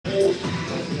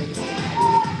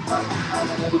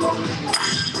Look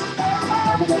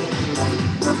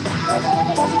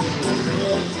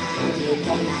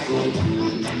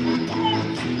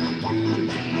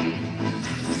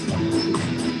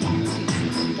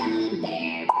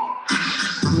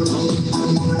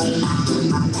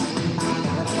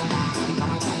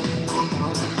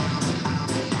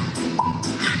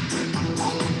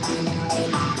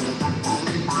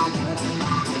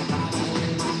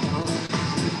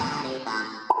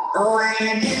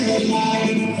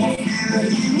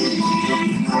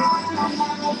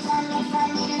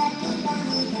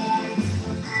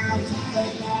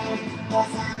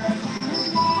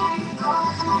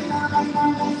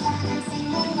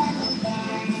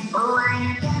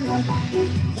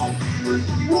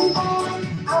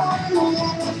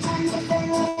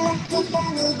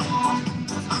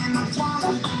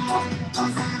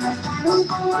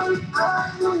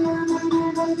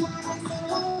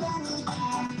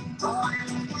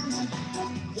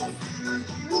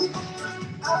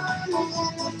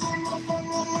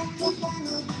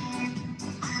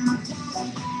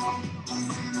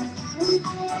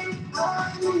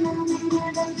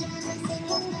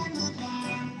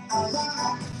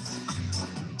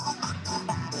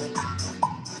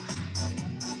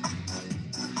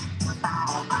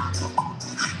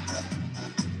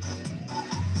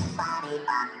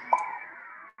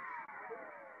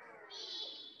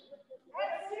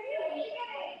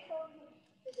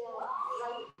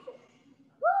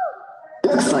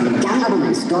for the downloadable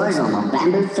in stores on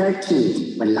November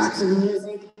 13th with lots of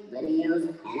music, videos,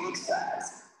 and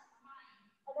extras.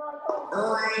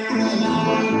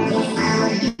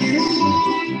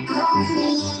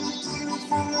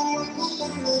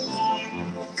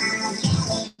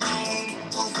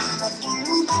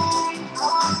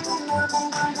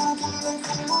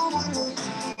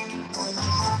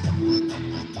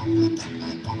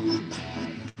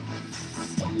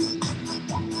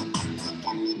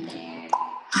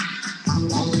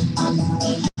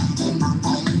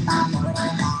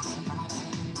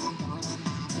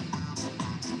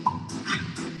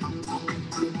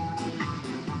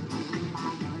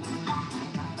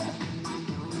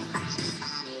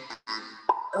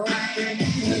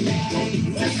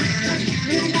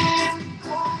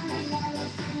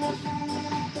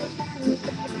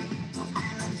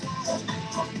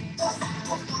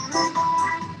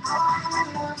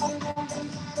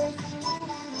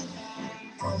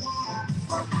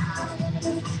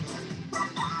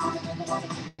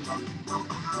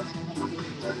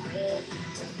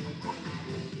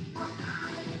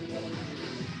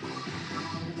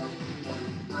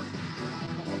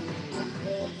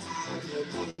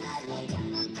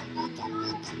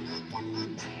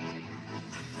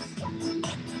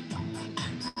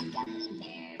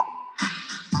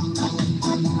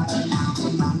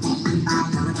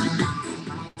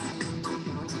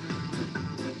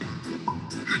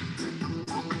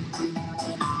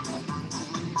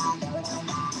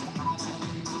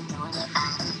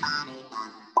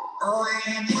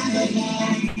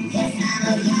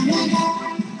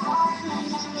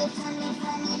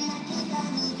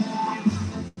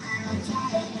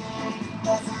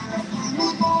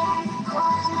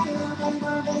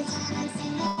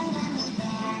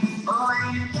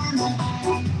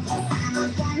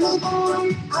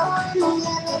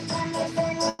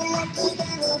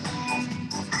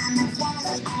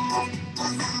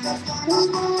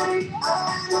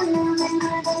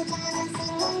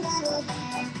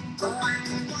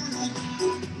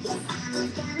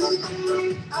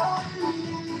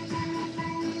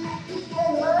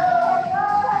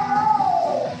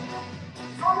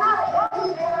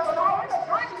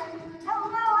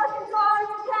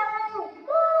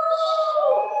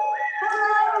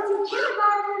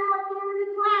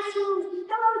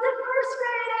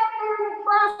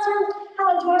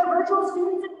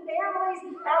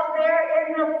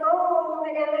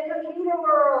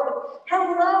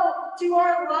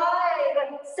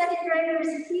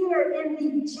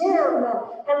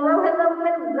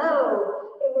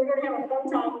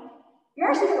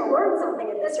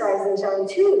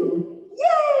 Too.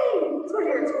 Yay! We're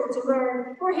here at school to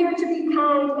learn, we're here to be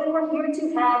kind, and we're here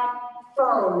to have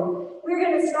fun. We're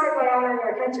going to start by honoring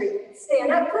our country.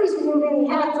 Stand up, please remove any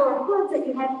hats or hoods that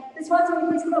you have. Ms. Watson,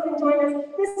 please come up and join us.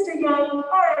 Mr. Young,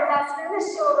 our ambassador,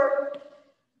 Ms. Shoulder.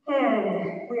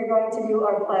 And we're going to do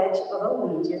our Pledge of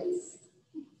Allegiance.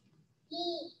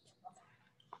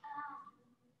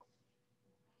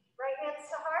 Right hands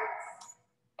to hearts.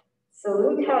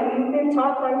 Salute how you've been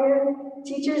taught by your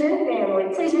teachers and family.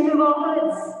 Please remove all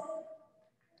hoods.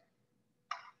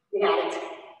 You got it.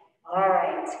 All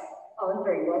right. All in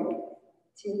three. 1,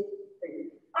 2, 3.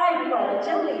 I pledge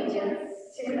allegiance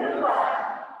to the flag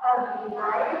of the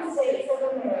United States of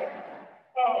America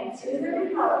and to the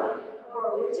republic for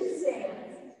which it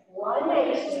stands, one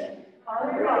nation,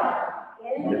 under God,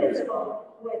 indivisible,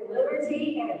 with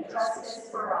liberty and justice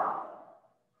for all.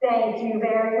 Thank you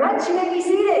very much. You may be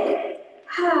seated.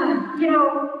 You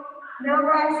know, no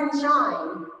rise and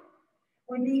shine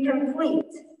would be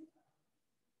complete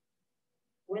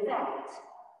without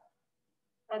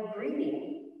a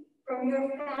greeting from your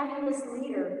fabulous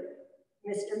leader,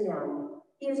 Mr. Young.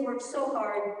 He has worked so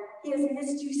hard, he has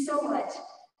missed you so much,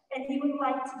 and he would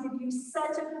like to give you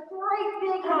such a great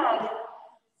big hug.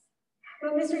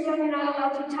 But Mr. Young, you're not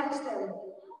allowed to touch them.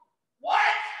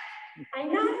 What? I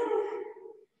know.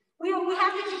 We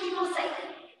have to keep people safe.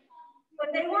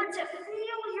 But they want to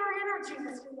feel your energy,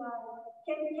 Mr. Young.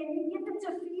 Can you get them to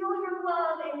feel your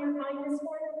love and your kindness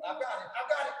for them? I've got it.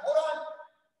 Hold on.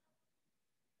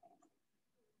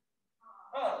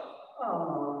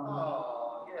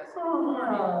 Oh, yes. Oh.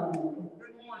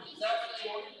 Good morning. Is that good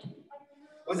morning?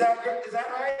 Was that good? Is that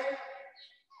right?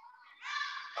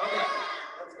 Okay,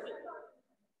 that's good.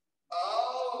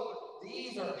 Oh,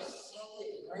 these are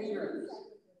second graders.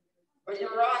 But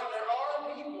you're right, there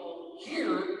are people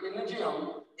here in the gym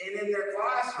and in their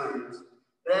classrooms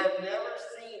that have never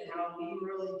seen how we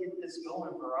really get this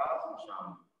going for Rise and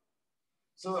Shine.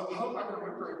 So I hope I can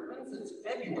remember it. Since it's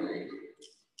February.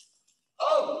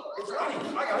 Oh, it's running.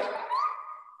 I got it.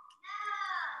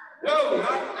 No,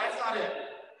 that's not it.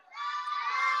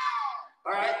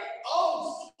 All right.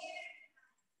 Oh,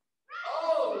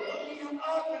 let me get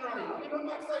up and running. Let me put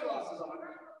my sunglasses on.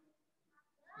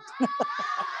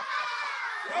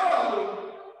 No.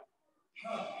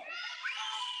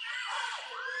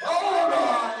 Hold on.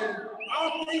 I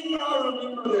think I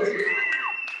remember this.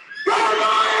 Come on!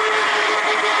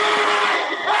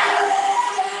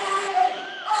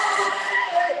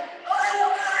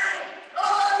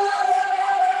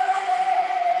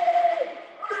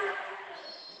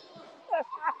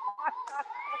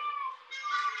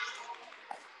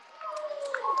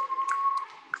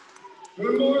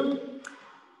 Good morning.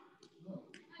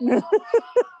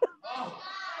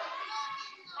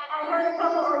 I heard a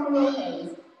couple of you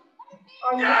okays.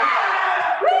 Are you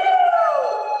okay? Woo!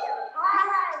 All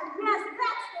right, yes,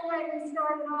 that's the way we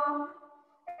started off.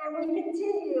 And we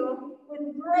continue with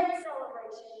great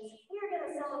celebrations. We're going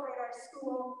to celebrate our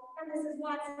school, and Mrs.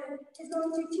 Watson is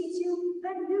going to teach you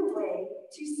the new way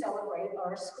to celebrate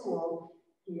our school.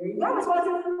 Here you go, Ms.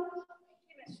 Watson.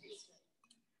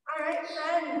 All right,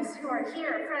 friends who are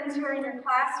here, friends who are in your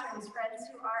classrooms, friends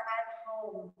who are at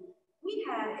home. We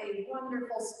had a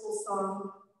wonderful school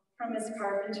song from Ms.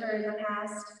 Carpenter in the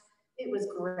past. It was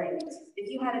great. If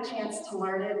you had a chance to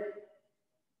learn it,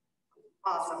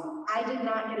 awesome. I did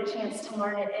not get a chance to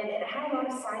learn it, and it had a lot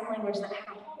of sign language that had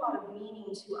a whole lot of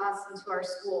meaning to us and to our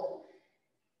school.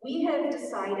 We have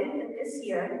decided that this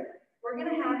year, we're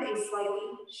gonna have a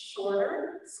slightly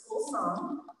shorter school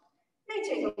song. It may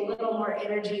take a little more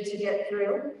energy to get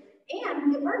through,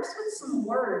 and it works with some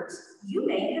words you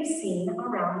may have seen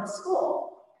around the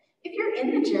school. If you're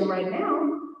in the gym right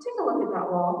now, take a look at that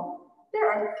wall.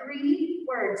 There are 3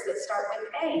 words that start with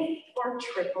A, or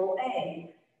triple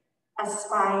A.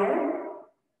 Aspire,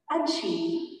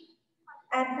 achieve,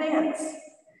 advance.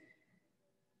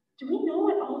 Do we know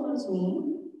what all those mean?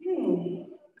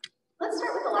 Let's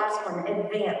start with the last one,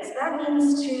 advance. That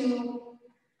means to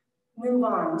move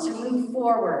on, to move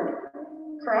forward,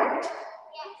 correct? Yes.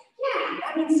 Yeah,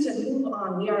 that means to move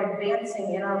on. We are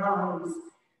advancing in our lives.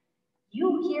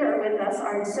 You here with us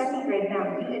are in 2nd grade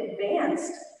now. You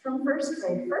advanced from 1st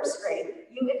grade. 1st grade,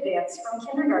 you advanced from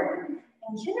kindergarten.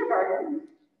 In kindergarten,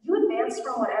 you advanced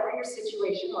from whatever your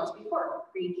situation was before.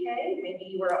 Pre-K, maybe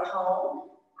you were at home.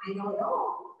 I don't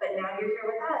know, but now you're here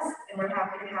with us, and we're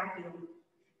happy to have you.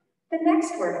 The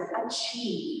next word,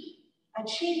 achieve.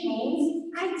 Achieve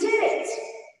means, I did it.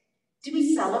 Do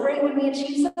we celebrate when we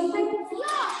achieve something?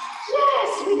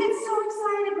 Yes, we get so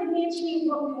excited when we achieve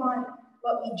what we want,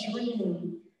 what we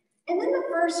dream. And then the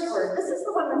first word, this is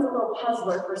the one that's a little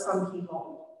puzzler for some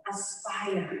people,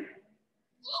 aspire.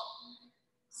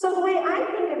 So the way I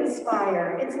think of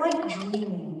aspire, it's like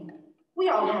dreaming. We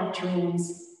all have dreams,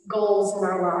 goals in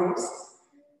our lives.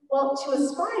 Well, to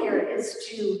aspire is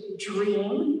to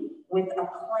dream with a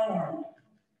plan.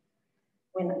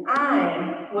 When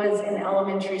I was in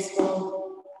elementary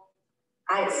school,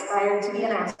 I aspired to be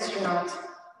an astronaut.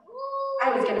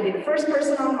 I was going to be the first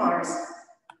person on Mars.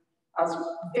 I was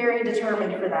very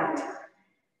determined for that.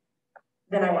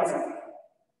 Then I wasn't.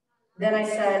 Then I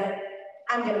said,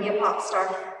 I'm going to be a pop star.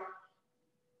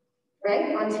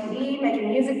 Right? On TV, making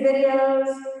music videos,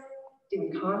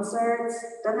 doing concerts.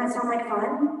 Doesn't that sound like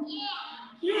fun? Yeah.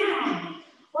 Yeah.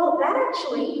 Well, that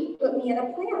actually put me in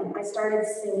a plan. I started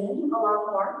singing a lot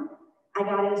more. I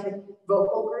got into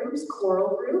vocal groups,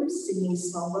 choral groups, singing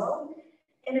solo.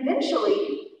 And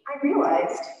eventually, I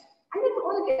realized I didn't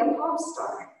want to be a pop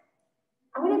star.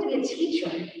 I wanted to be a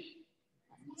teacher.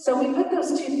 So we put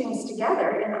those two things together,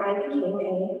 and I became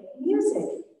a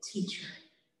music teacher.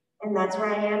 And that's where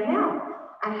I am now.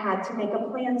 I had to make a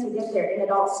plan to get there, and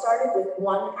it all started with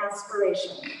one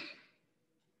aspiration.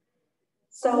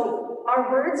 So our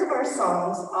words of our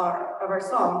song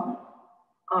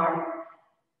are,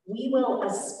 we will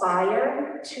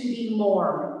aspire to be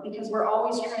more, because we're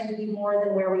always trying to be more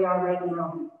than where we are right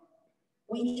now.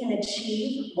 We can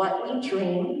achieve what we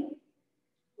dream.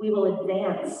 We will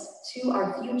advance to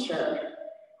our future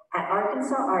at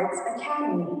Arkansas Arts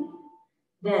Academy.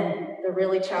 Then, the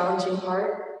really challenging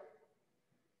part,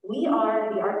 we are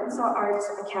the Arkansas Arts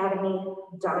Academy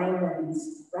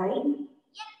Diamonds, right?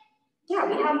 Yeah,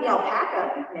 we have the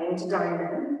alpaca named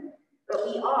Diamond, but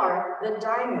we are the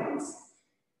Diamonds.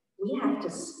 We have to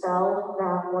spell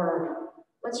that word.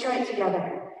 Let's try it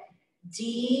together.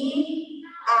 D-I-A-M-O-N-D.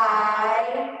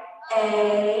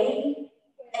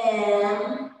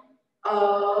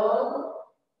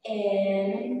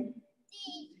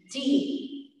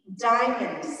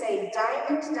 Diamond. Say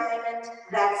diamond, diamond,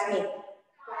 that's me.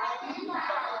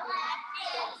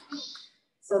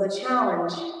 So the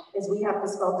challenge is we have to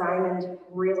spell diamond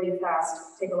really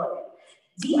fast. Take a look.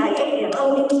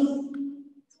 D-I-A-M-O-N-D.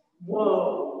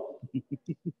 Whoa.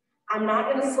 I'm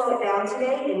not going to slow it down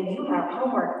today, and you have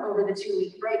homework over the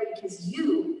 2-week break because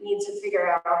you need to figure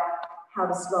out how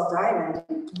to spell diamond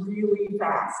really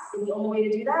fast. And the only way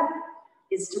to do that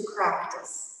is to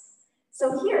practice.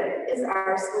 So here is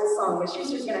our school song. Miss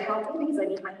Schuster's going to help me because I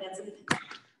need my hands in.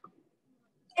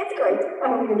 It's great. I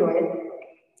hope you enjoy it.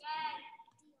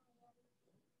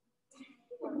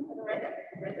 Right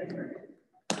there.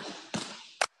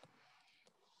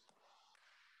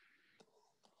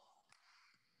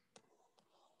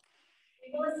 We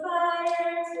will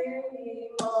aspire to be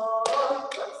more.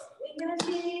 We can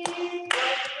achieve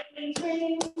what we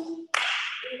dream.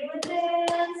 We will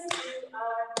advance to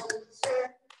our future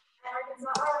at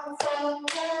Arkansas Arts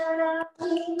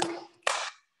Academy.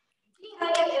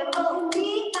 D-I-A-M-O-N-D,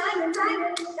 diamond,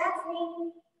 diamond, that's me.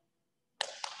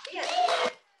 Yeah.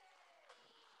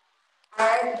 All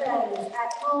right, friends,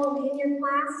 at home in your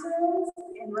classrooms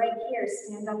and right here,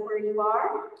 stand up where you are.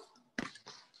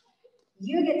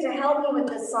 You get to help me with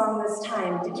this song this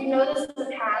time. Did you notice the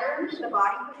pattern, the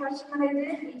body percussion that I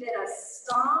did? We did a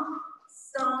stomp,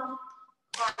 stomp,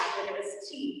 tap, and it was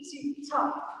T, T,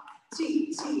 top,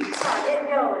 T, T, top. Get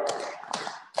going.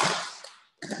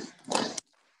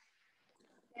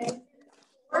 And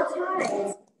 4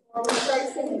 times before we start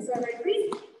singing. So everybody, please.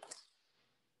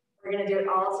 We're going to do it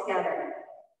all together.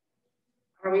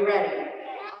 Are we ready?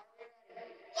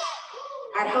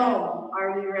 At home, are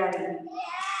you ready?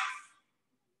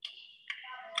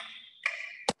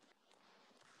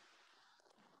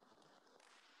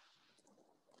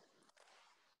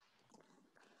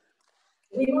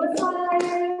 We will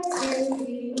aspire to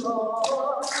be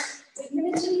more. We can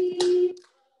achieve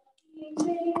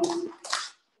anything.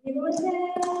 We will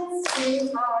advance to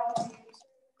our future.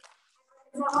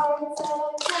 The Arts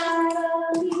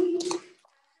Academy.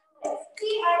 It's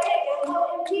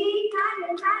D-I-A-M-O-N-D,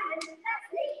 diamond, diamond, that's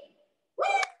me. Woo!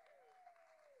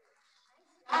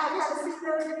 I have to see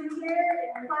those of you here in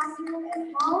the classroom and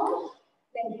home.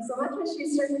 Thank you so much, Ms.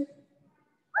 Schuster.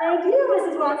 Thank you,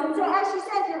 Mrs. Watson. So as she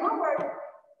said, your homework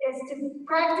is to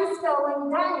practice spelling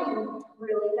diamond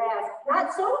really fast. Not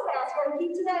so fast, but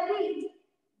keep to that beat.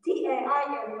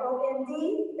 D-A-I-M-O-N-D,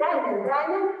 diamond,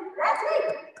 diamond, that's me.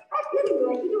 You can do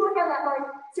it. You can work on that part.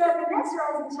 So at the next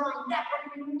rising time, that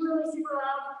would be really super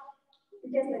loud.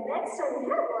 Because the next time we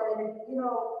have one, you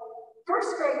know, first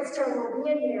grade's turn will be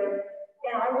in here,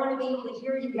 and I want to be able to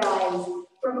hear you guys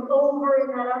from over in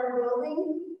that other building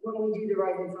when we do the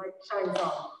Rising Shine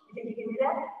song. You think you can do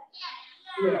that?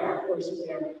 Yeah, of course you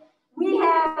can. We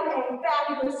have a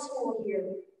fabulous school here.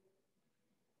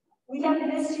 We have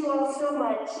missed you all so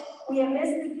much. We have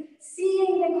missed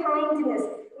seeing the kindness.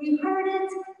 We've heard it.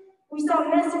 We saw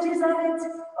messages of it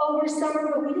over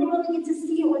summer, but we didn't really get to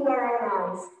see it with our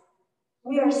own eyes.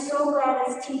 We are so glad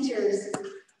as teachers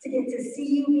to get to see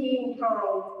you being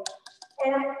kind.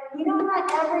 And we know not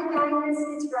every kindness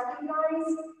is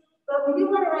recognized, but we do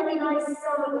want to recognize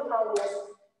some of the kindness.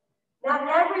 Not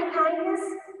every kindness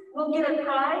will get a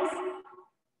prize.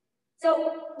 So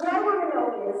what I want to know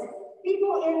is,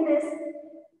 people in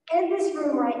this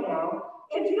room right now,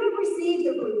 if you have received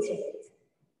a blue ticket,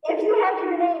 if you have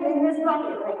your name in this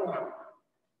bucket right now,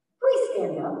 please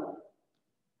stand up.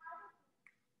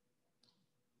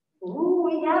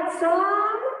 we got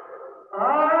some? All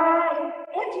right.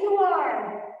 If you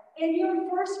are in your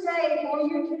first grade or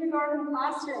your kindergarten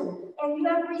classroom and you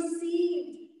have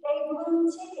received a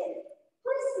blue ticket,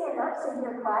 please stand up so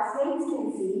your classmates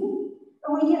can see.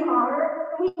 And we can honor,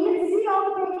 and we can see all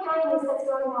the great kindness that's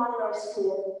going on in our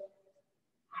school.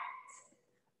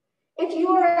 If you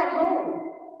are at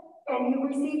home and you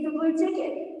received the blue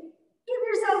ticket, give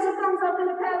yourselves a thumbs up and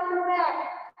a pat on the back.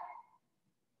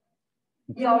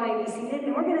 Y'all may be seated,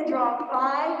 and we're going to draw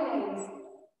 5 names.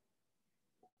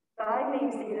 5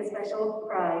 names to get a special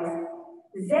prize.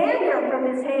 Xander from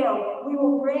Miss Hale, we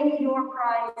will bring your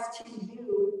prize to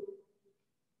you.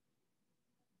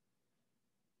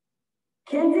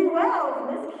 Kenzie Wells,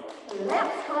 Miss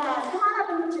Left's class, come on up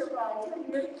and get your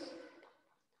prize.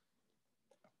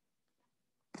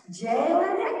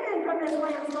 Jalen Hickman from Miss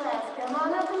Lamb's class, come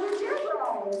on up and get your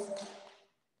prize.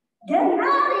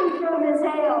 Gennady from Miss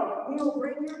Hale, we will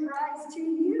bring your prize to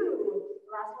you.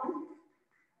 Last one.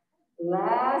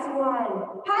 Last one.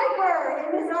 Piper in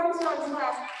Miss Armstrong's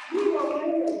class, we will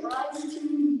bring your prize to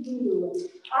you.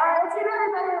 All right, let's give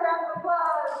everybody a round of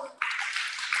applause.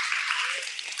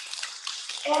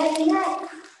 And next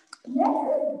is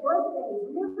birthdays.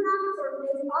 Moving on to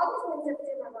birthdays, August and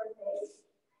September birthdays.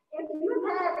 If you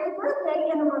have a birthday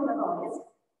in the month of August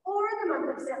or the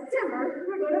month of September,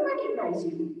 we're going to recognize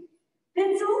you.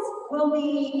 Pencils will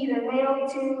be either mailed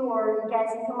to, or you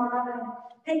guys can come on up and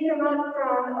pick them up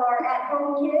from our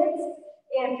at-home kids.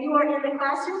 If you are in the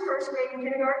classroom, first grade and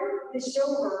kindergarten, the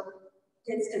chauffeur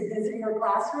gets to visit your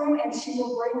classroom and she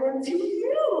will bring them to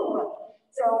you.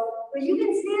 So, but you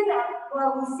can stand up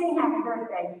while we sing happy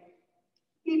birthday.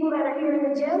 People that are here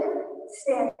in the gym,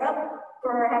 stand up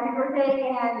for happy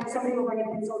birthday, and somebody will bring a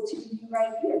pencil to you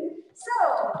right here.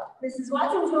 So, Mrs.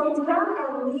 Watson's going to come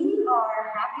and lead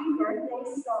our happy birthday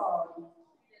song.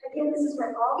 Again, this is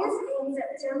for August and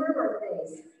September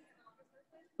birthdays.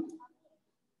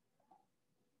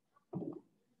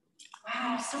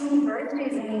 Wow, so many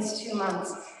birthdays in these 2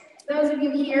 months. Those of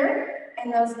you here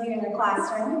and those of you in the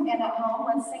classroom and at home,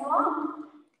 let's sing along.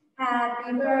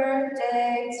 Happy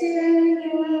birthday to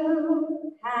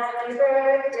you. Happy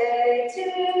birthday to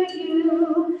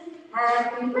you.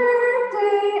 Happy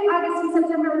birthday, August and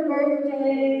September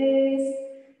birthdays.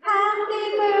 Happy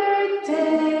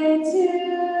birthday to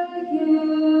you.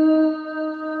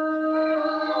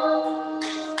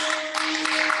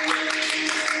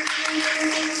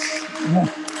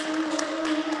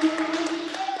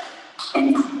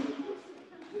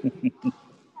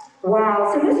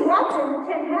 Wow, so Miss Watson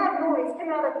can have noise come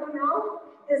out of her mouth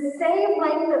the same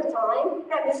length of time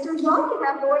that Mr. John can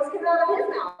have noise come out of his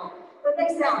mouth, but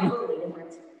they sound really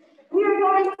different. We are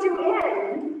going to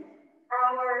end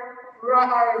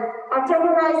our October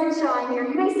Rise and Shine here.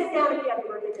 You may sit down if you have a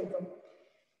birthday pencil.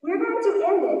 We're going to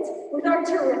end it with our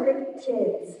terrific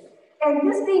kids. And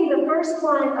this being the first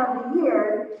one of the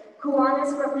year,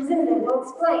 Kiwanis representative will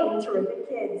explain terrific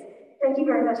kids. Thank you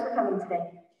very much for coming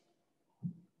today.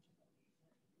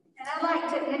 And I'd like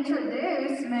to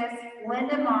introduce Miss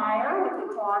Linda Meyer with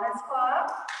the Kiwanis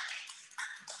Club.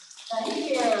 Thank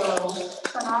you.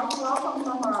 It's a nice welcome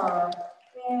to her.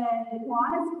 And the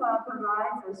Kiwanis Club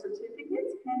provides our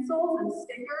certificates, pencils, and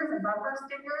stickers and bumper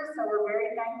stickers, so we're very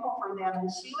thankful for them. And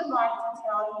she would like to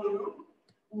tell you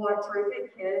what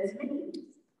Terrific Kids means.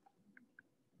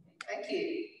 Thank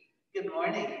you. Good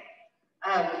morning.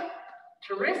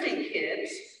 Terrific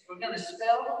Kids, we're going to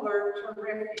spell the word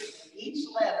terrific. Each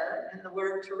letter in the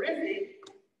word terrific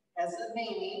has a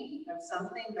meaning of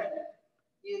something that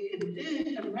you can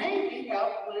do to maybe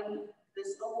help win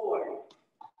this award.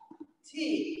 T,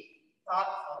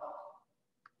 thoughtful.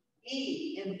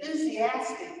 E,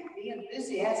 enthusiastic. Be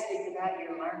enthusiastic about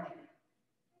your learning.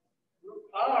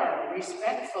 R,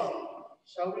 respectful.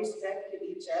 Show respect to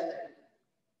each other.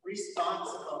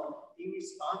 Responsible. Be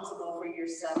responsible for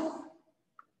yourself.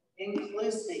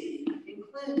 Inclusive.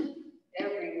 Include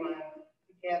everyone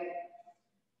together.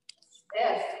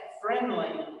 F,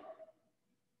 friendly.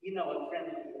 You know what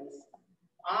friendly is.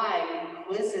 I,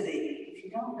 inquisitive. If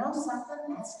you don't know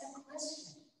something, ask a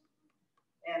question.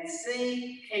 And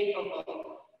C, capable.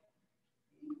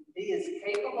 Be as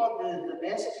capable, do the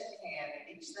best you can at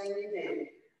each thing you do.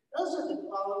 Those are the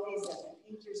qualities that the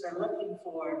teachers are looking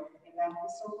for in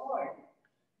this award.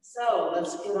 So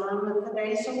let's get on with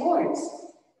today's awards.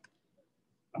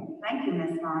 Thank you,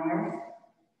 Ms. Meyer.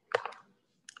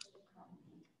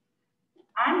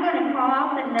 I'm going to call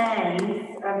out the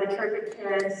names of the Terrific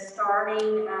Kids,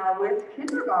 starting with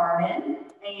kindergarten,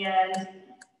 and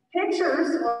pictures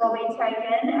will be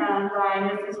taken by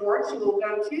Mrs. Ward. She will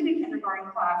go to the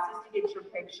kindergarten classes to get your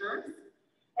pictures.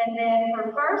 And then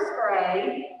for first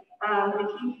grade,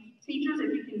 teachers,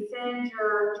 if you can send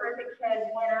your terrific kid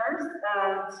winners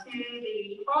to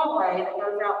the hallway that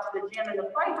goes out to the gym and the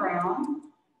playground,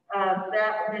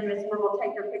 then Ms. Wood will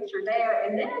take your picture there,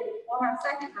 and then we'll have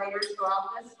second graders go out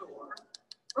this door.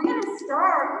 We're going to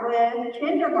start with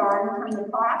kindergarten from the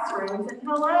classrooms, and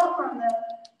hello from the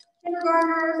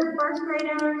kindergartners and first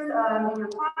graders in your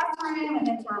classroom, and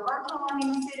then to our virtual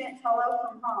learning students, hello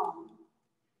from home.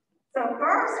 So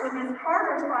first, with Ms.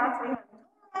 Carter's class, we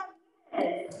have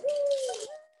kids.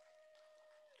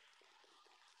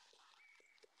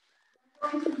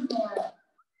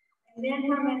 And then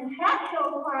from Ms.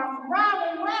 Hatfield's class,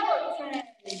 Riley Robertson.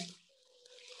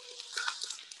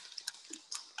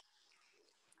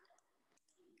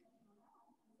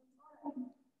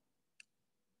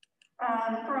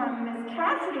 From Ms.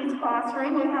 Cassidy's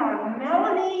classroom, we have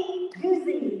Melanie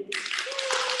Guzzi.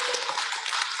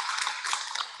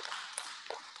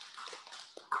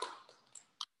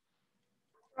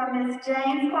 From Ms.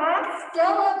 James' class,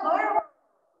 Stella Barber.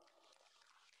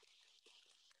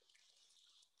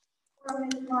 From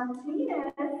Ms.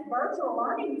 Martinez, virtual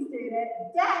learning student,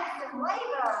 Daxton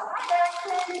Leva. Hi,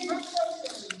 Daxton.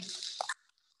 Congratulations.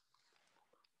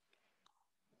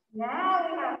 Now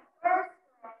we have first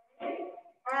grade,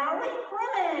 Allie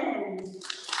Clemens.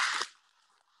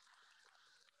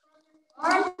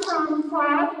 From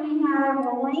class, we have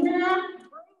Elena.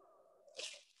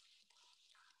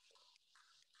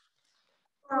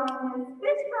 From Ms.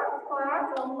 Fishbrook's class,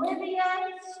 Olivia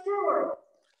Stewart.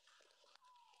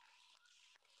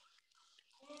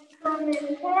 And from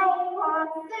Ms. Carol's class,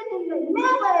 Cindy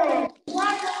McMillan.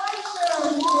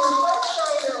 Congratulations to our first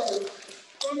graders.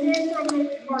 And then from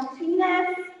Ms. Martinez,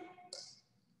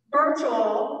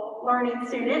 virtual learning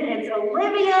student, it's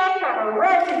Olivia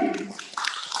Cavaretti.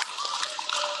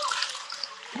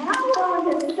 Now we're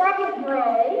on to second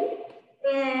grade,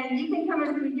 and you can come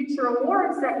and get your award,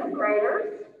 second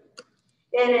graders.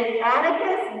 It is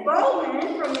Atticus Bowman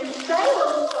from Ms.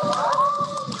 Taylor's class.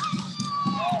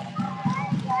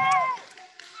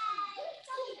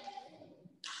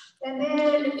 And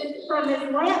then from Ms.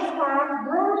 Lance's class,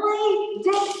 Brinley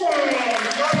Dixon.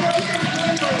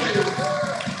 Congratulations, Brinley.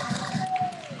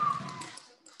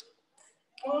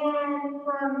 And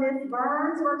from Ms.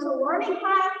 Burns' virtual learning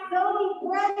class, Zoe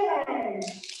Brennan.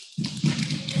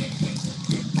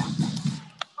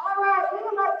 All right, we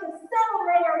would like to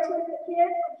celebrate our terrific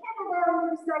kids from kindergarten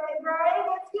through second grade.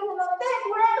 Let's give them a big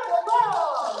round of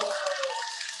applause.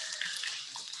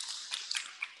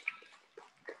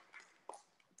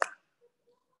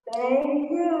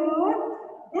 Thank you.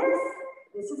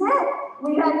 This is it. We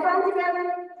had fun together.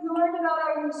 We learned about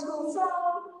our new school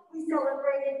song. We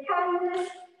celebrated kindness.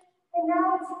 And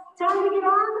now it's time to get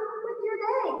on with your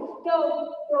day.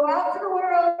 Go out to the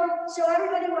world. Show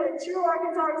everybody what a true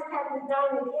Arkansas Academy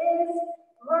diamond is.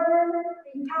 Learn